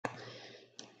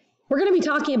We're going to be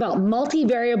talking about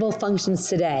multivariable functions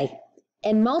today,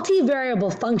 and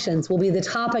multivariable functions will be the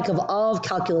topic of all of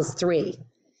Calculus 3.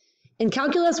 In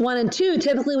Calculus 1 and 2,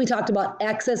 typically we talked about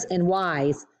x's and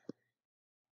y's,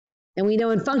 and we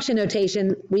know in function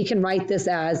notation, we can write this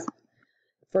as,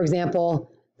 for example,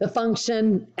 the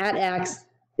function at x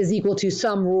is equal to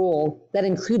some rule that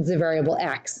includes the variable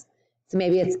x. So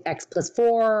maybe it's x plus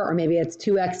 4, or maybe it's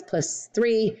 2x plus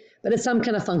 3, but it's some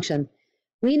kind of function.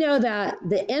 We know that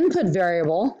the input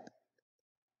variable,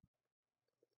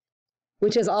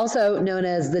 which is also known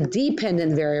as the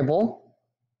dependent variable,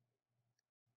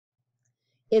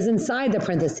 is inside the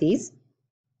parentheses,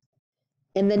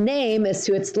 and the name is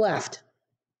to its left.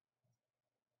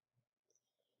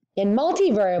 In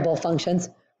multivariable functions,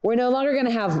 we're no longer going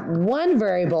to have one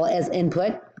variable as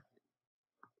input.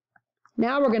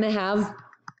 Now we're going to have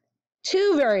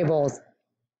two variables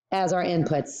as our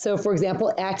inputs. So for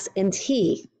example, x and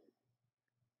t.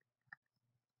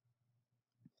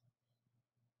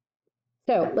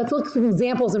 So let's look at some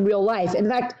examples in real life. In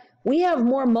fact, we have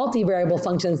more multivariable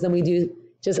functions than we do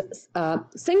just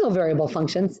single variable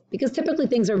functions, because typically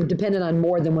things are dependent on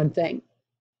more than one thing.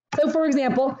 So for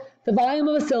example, the volume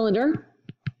of a cylinder,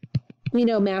 we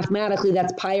know mathematically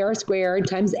that's pi r squared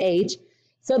times h.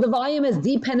 So the volume is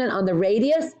dependent on the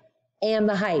radius and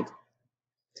the height.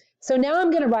 So now I'm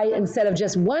going to write, instead of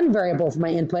just one variable for my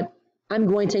input, I'm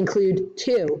going to include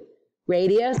two,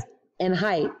 radius and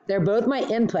height. They're both my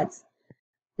inputs.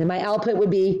 And my output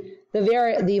would be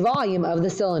the volume of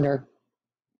the cylinder.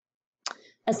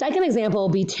 A second example will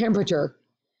be temperature.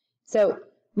 So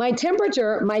my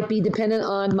temperature might be dependent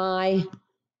on my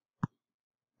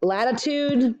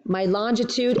latitude, my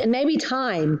longitude, and maybe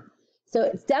time. So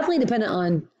it's definitely dependent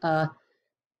on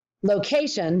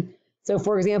location. So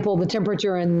for example, the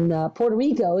temperature in Puerto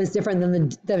Rico is different than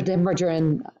the temperature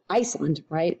in Iceland,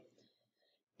 right?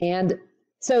 And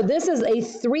so this is a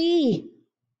 3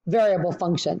 variable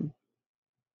function.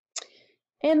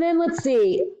 And then let's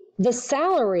see, the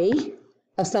salary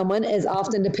of someone is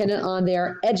often dependent on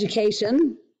their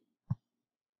education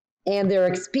and their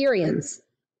experience.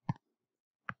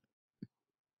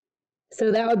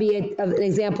 So that would be an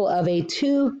example of a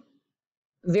 2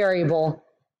 variable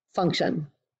function.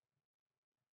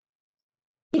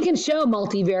 We can show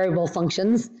multivariable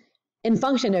functions in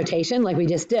function notation like we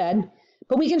just did,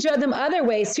 but we can show them other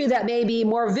ways too that may be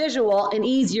more visual and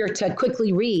easier to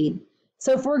quickly read.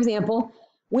 So for example,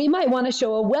 we might want to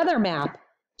show a weather map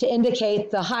to indicate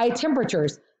the high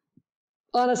temperatures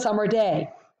on a summer day.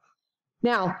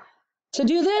 Now, to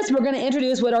do this, we're going to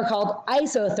introduce what are called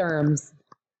isotherms.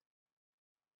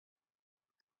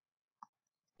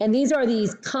 And these are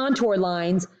these contour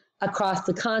lines across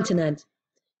the continent.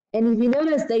 And if you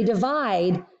notice, they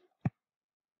divide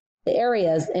the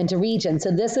areas into regions. So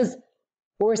this is,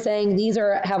 we're saying these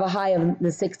have a high of the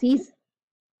 60s.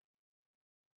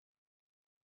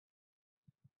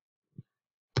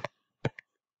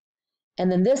 And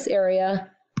then this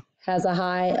area has a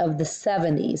high of the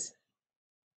 70s.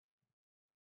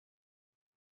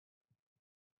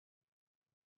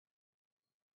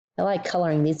 I like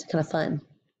coloring these, kind of fun.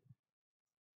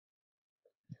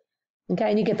 Okay,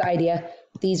 and you get the idea.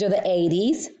 These are the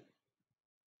 80s.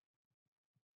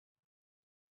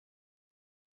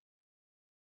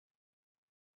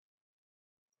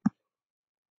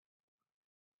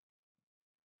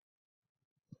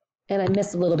 And I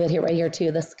missed a little bit here, right here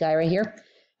too, this guy right here.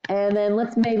 And then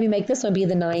let's maybe make this one be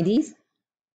the 90s.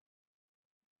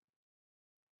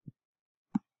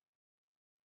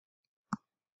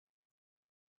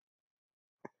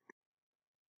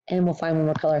 And we'll find one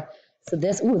more color. So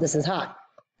this, ooh, this is hot.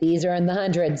 These are in the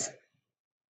hundreds.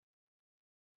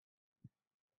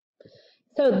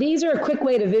 So these are a quick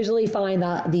way to visually find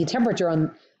the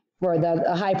temperature for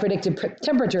the high predicted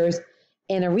temperatures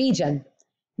in a region.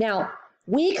 Now,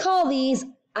 we call these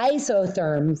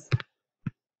isotherms.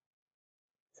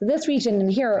 So this region in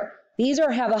here, these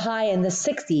have a high in the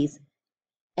 60s.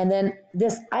 And then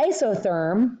this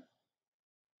isotherm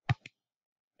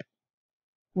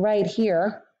right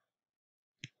here,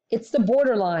 it's the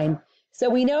borderline. So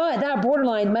we know that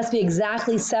borderline must be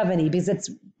exactly 70 because it's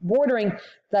bordering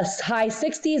the high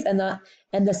 60s and the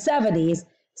 70s.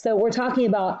 So we're talking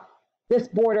about this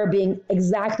border being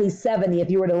exactly 70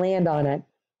 if you were to land on it,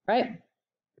 right?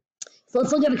 So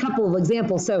let's look at a couple of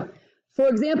examples. So for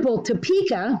example,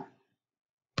 Topeka,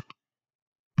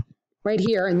 right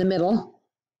here in the middle,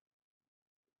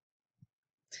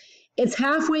 it's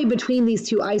halfway between these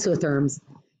two isotherms.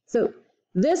 So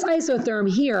this isotherm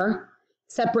here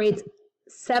separates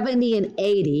 70 and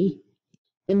 80,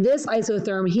 and this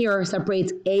isotherm here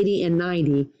separates 80 and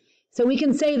 90. So we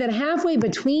can say that halfway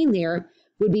between there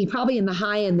would be probably in the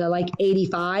high and the like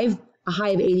 85, a high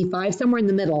of 85, somewhere in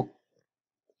the middle.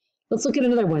 Let's look at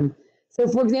another one. So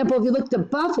for example, if you look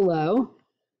at Buffalo,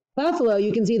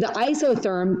 you can see the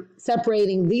isotherm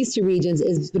separating these two regions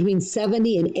is between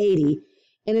 70 and 80,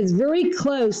 and it's very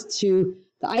close to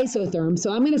the isotherm.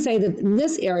 So I'm going to say that in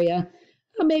this area,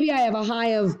 maybe I have a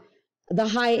high of the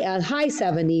high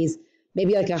 70s,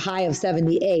 maybe like a high of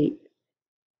 78.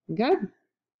 Okay.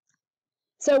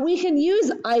 So we can use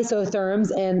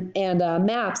isotherms and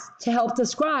maps to help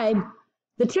describe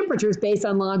the temperatures based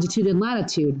on longitude and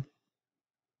latitude.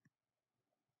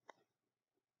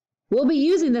 We'll be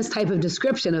using this type of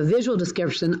description, a visual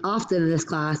description, often in this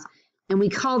class, and we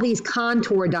call these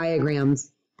contour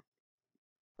diagrams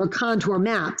or contour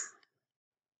maps,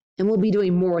 and we'll be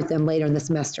doing more with them later in the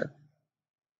semester.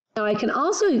 Now, I can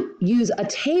also use a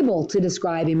table to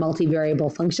describe a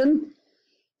multivariable function.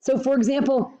 So, for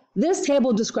example, this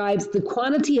table describes the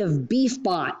quantity of beef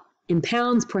bought in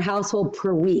pounds per household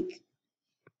per week.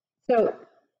 So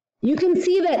you can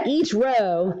see that each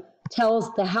row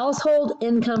tells the household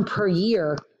income per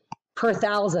year per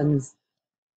thousands.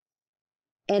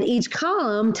 And each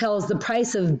column tells the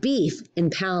price of beef in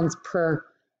pounds per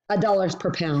dollars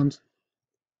per pound,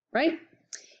 right?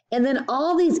 And then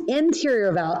all these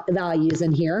interior values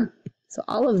in here, so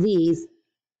all of these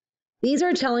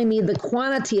are telling me the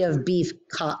quantity of beef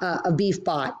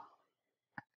bought.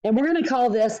 And we're going to call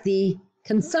this the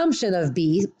consumption of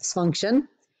beef function.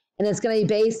 And it's going to be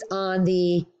based on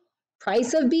the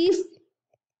price of beef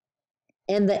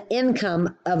and the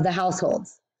income of the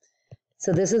households.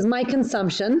 So this is my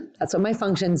consumption. That's what my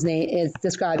function's name is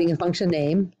describing, a function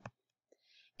name.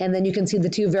 And then you can see the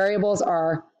two variables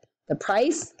are the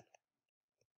price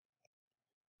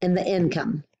and the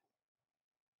income.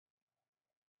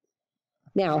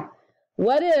 Now,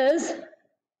 what is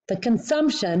the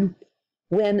consumption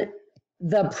when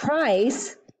the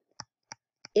price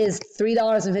is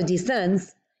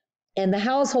 $3.50 and the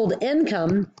household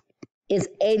income is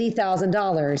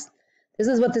 $80,000? This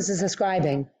is what this is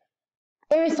describing.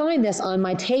 Where I find this on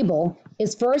my table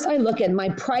is first I look at my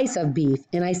price of beef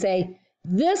and I say,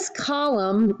 this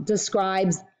column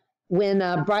describes when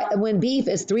beef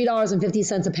is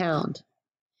 $3.50 a pound.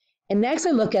 And next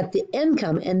I look at the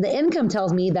income, and the income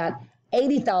tells me that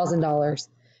 $80,000.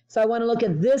 So I want to look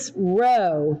at this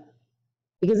row,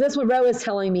 because this row is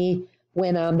telling me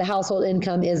when the household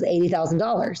income is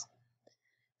 $80,000.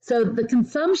 So the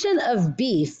consumption of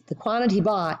beef, the quantity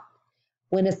bought,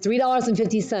 when it's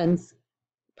 $3.50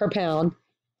 per pound,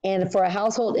 and for a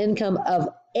household income of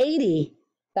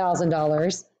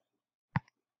 $80,000,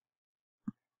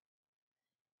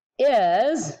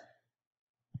 is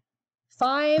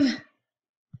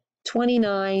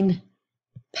 529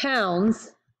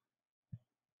 pounds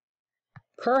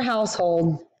per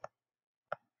household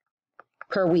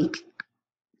per week.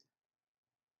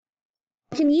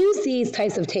 You can use these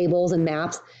types of tables and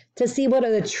maps to see what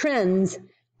are the trends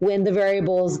when the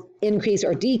variables increase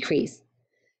or decrease.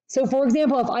 So for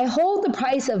example, if I hold the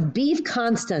price of beef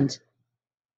constant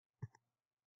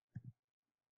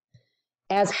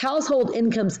as household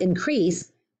incomes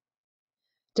increase,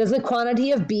 does the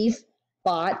quantity of beef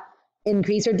bought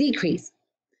increase or decrease?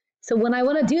 So when I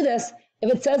want to do this, if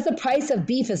it says the price of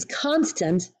beef is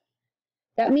constant,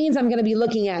 that means I'm going to be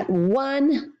looking at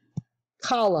one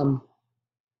column.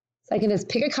 So I can just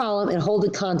pick a column and hold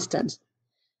it constant.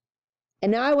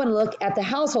 And now I want to look at the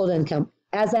household income.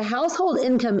 As the household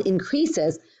income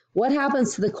increases, what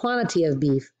happens to the quantity of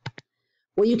beef?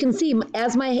 Well, you can see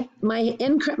as my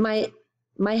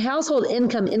household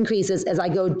income increases as I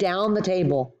go down the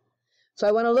table. So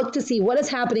I want to look to see what is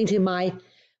happening to my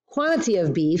quantity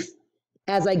of beef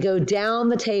as I go down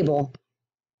the table.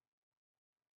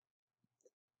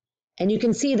 And you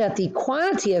can see that the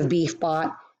quantity of beef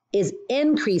bought is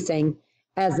increasing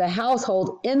as the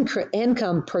household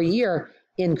income per year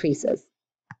increases.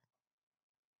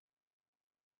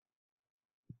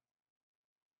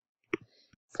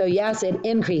 So yes, it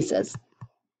increases.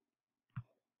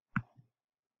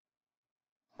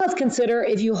 Let's consider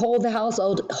if you hold the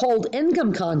household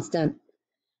income constant.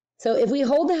 So if we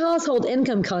hold the household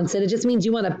income constant, it just means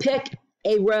you want to pick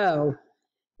a row,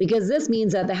 because this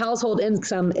means that the household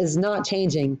income is not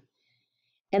changing.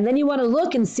 And then you want to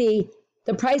look and see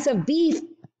the price of beef.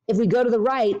 If we go to the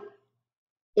right,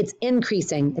 it's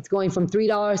increasing. It's going from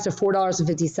 $3 to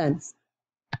 $4.50.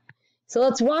 So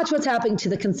let's watch what's happening to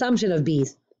the consumption of beef.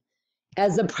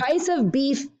 As the price of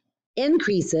beef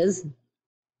increases,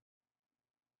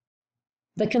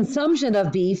 the consumption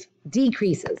of beef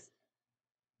decreases.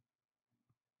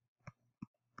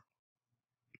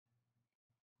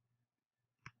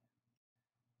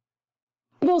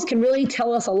 Variables can really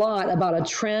tell us a lot about a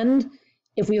trend.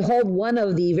 If we hold one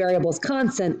of the variables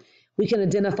constant, we can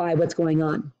identify what's going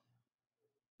on.